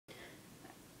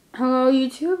Hello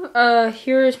YouTube,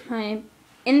 here is my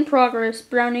in-progress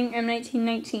Browning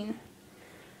m1919.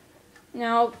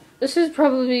 Now, this is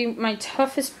probably my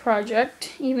toughest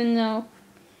project, even though,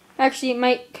 actually it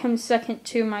might come second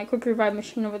to my quick revive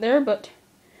machine over there, but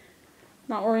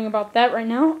not worrying about that right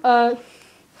now.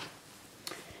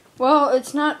 Well,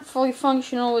 it's not fully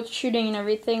functional with shooting and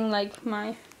everything like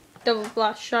my double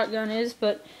blast shotgun is,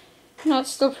 but you know,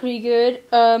 it's still pretty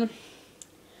good.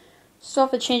 Still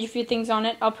have to change a few things on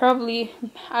it.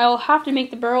 I'll have to make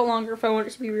the barrel longer if I want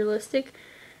it to be realistic.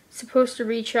 It's supposed to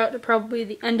reach out to probably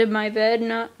the end of my bed,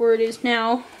 not where it is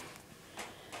now.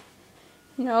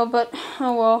 You know, but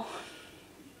oh well.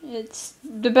 It's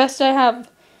the best I have.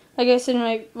 Like I said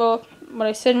in what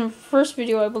I said in the first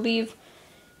video, I believe,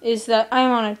 is that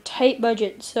I'm on a tight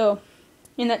budget. So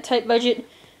in that tight budget,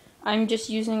 I'm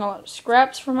just using a lot of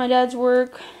scraps for my dad's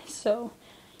work. So,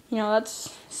 you know,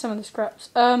 that's some of the scraps.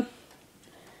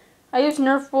 I use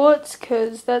Nerf bullets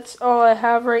because that's all I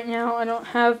have right now. I don't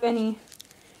have any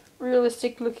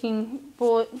realistic looking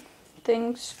bullet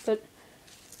things, but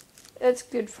that's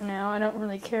good for now. I don't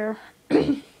really care.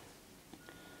 Because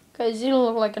it'll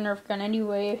look like a Nerf gun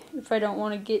anyway if I don't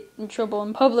want to get in trouble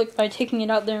in public by taking it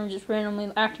out there and just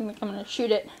randomly acting like I'm going to shoot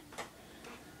it.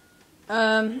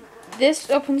 This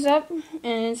opens up,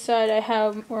 and inside I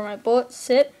have where my bullets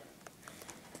sit.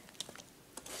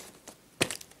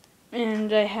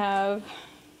 And I have,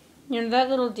 you know, that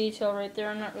little detail right there.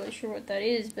 I'm not really sure what that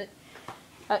is, but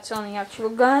that's on the actual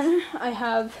gun. I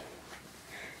have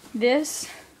this.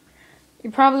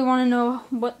 You probably want to know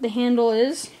what the handle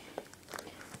is.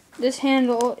 This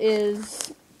handle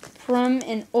is from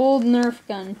an old Nerf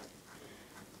gun.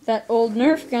 That old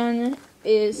Nerf gun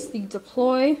is the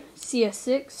Deploy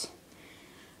CS6,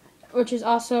 which is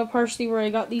also partially where I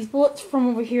got these bullets from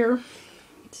over here.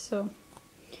 So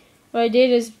what I did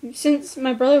is, since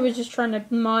my brother was just trying to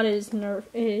mod his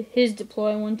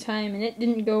Deploy one time, and it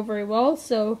didn't go very well,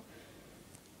 so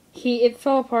it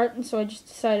fell apart, and so I just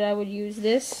decided I would use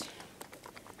this.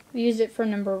 I used it for a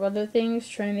number of other things,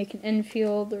 trying to make an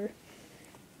Enfield or,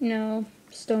 you know,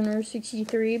 Stoner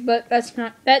 63, but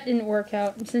that didn't work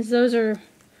out. And since those are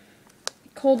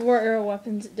Cold War era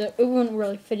weapons, it wouldn't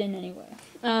really fit in anyway.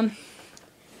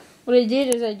 What I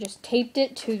did is I just taped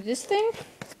it to this thing.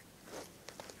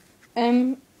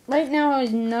 Right now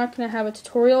I'm not going to have a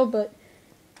tutorial, but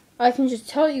I can just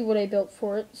tell you what I built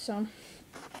for it. So,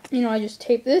 you know, I just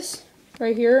tape this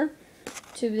right here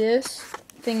to this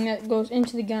thing that goes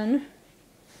into the gun.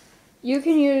 You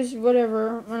can use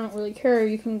whatever, I don't really care.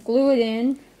 You can glue it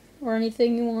in or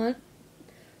anything you want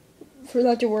for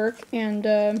that to work. And,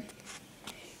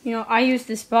 you know, I used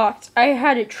this box. I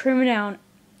had it trimmed down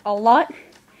a lot.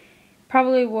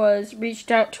 Probably reached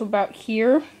out to about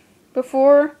here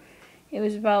before. It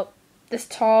was about this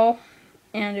tall,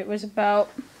 and it was about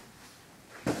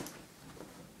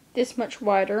this much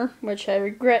wider, which I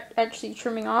regret actually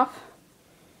trimming off.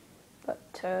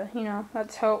 But, you know,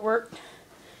 that's how it worked.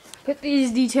 Put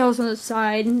these details on the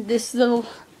side. This little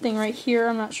thing right here,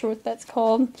 I'm not sure what that's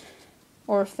called,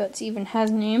 or if that's even has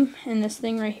a name. And this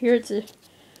thing right here, it's a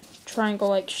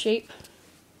triangle-like shape.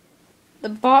 The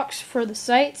box for the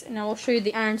sights, and I will show you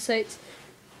the iron sights.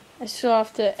 I still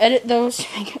have to edit those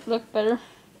to make it look better.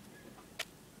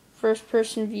 First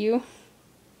person view.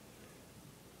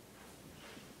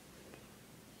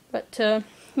 But,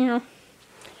 you know,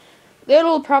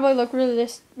 it'll probably look really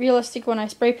realistic when I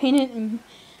spray paint it, and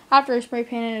after I spray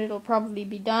paint it, it'll probably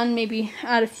be done. Maybe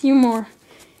add a few more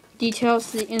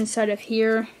details to the inside of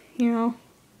here, you know.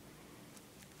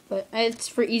 But it's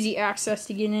for easy access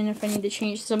to get in if I need to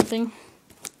change something.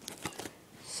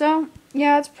 So,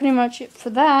 yeah, that's pretty much it for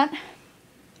that.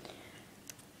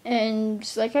 And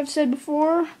like I've said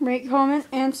before, rate, comment,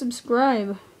 and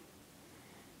subscribe.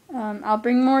 I'll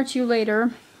bring more to you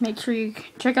later. Make sure you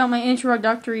check out my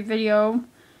introductory video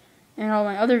and all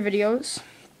my other videos.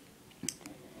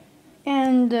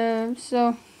 And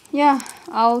so, yeah,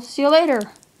 I'll see you later.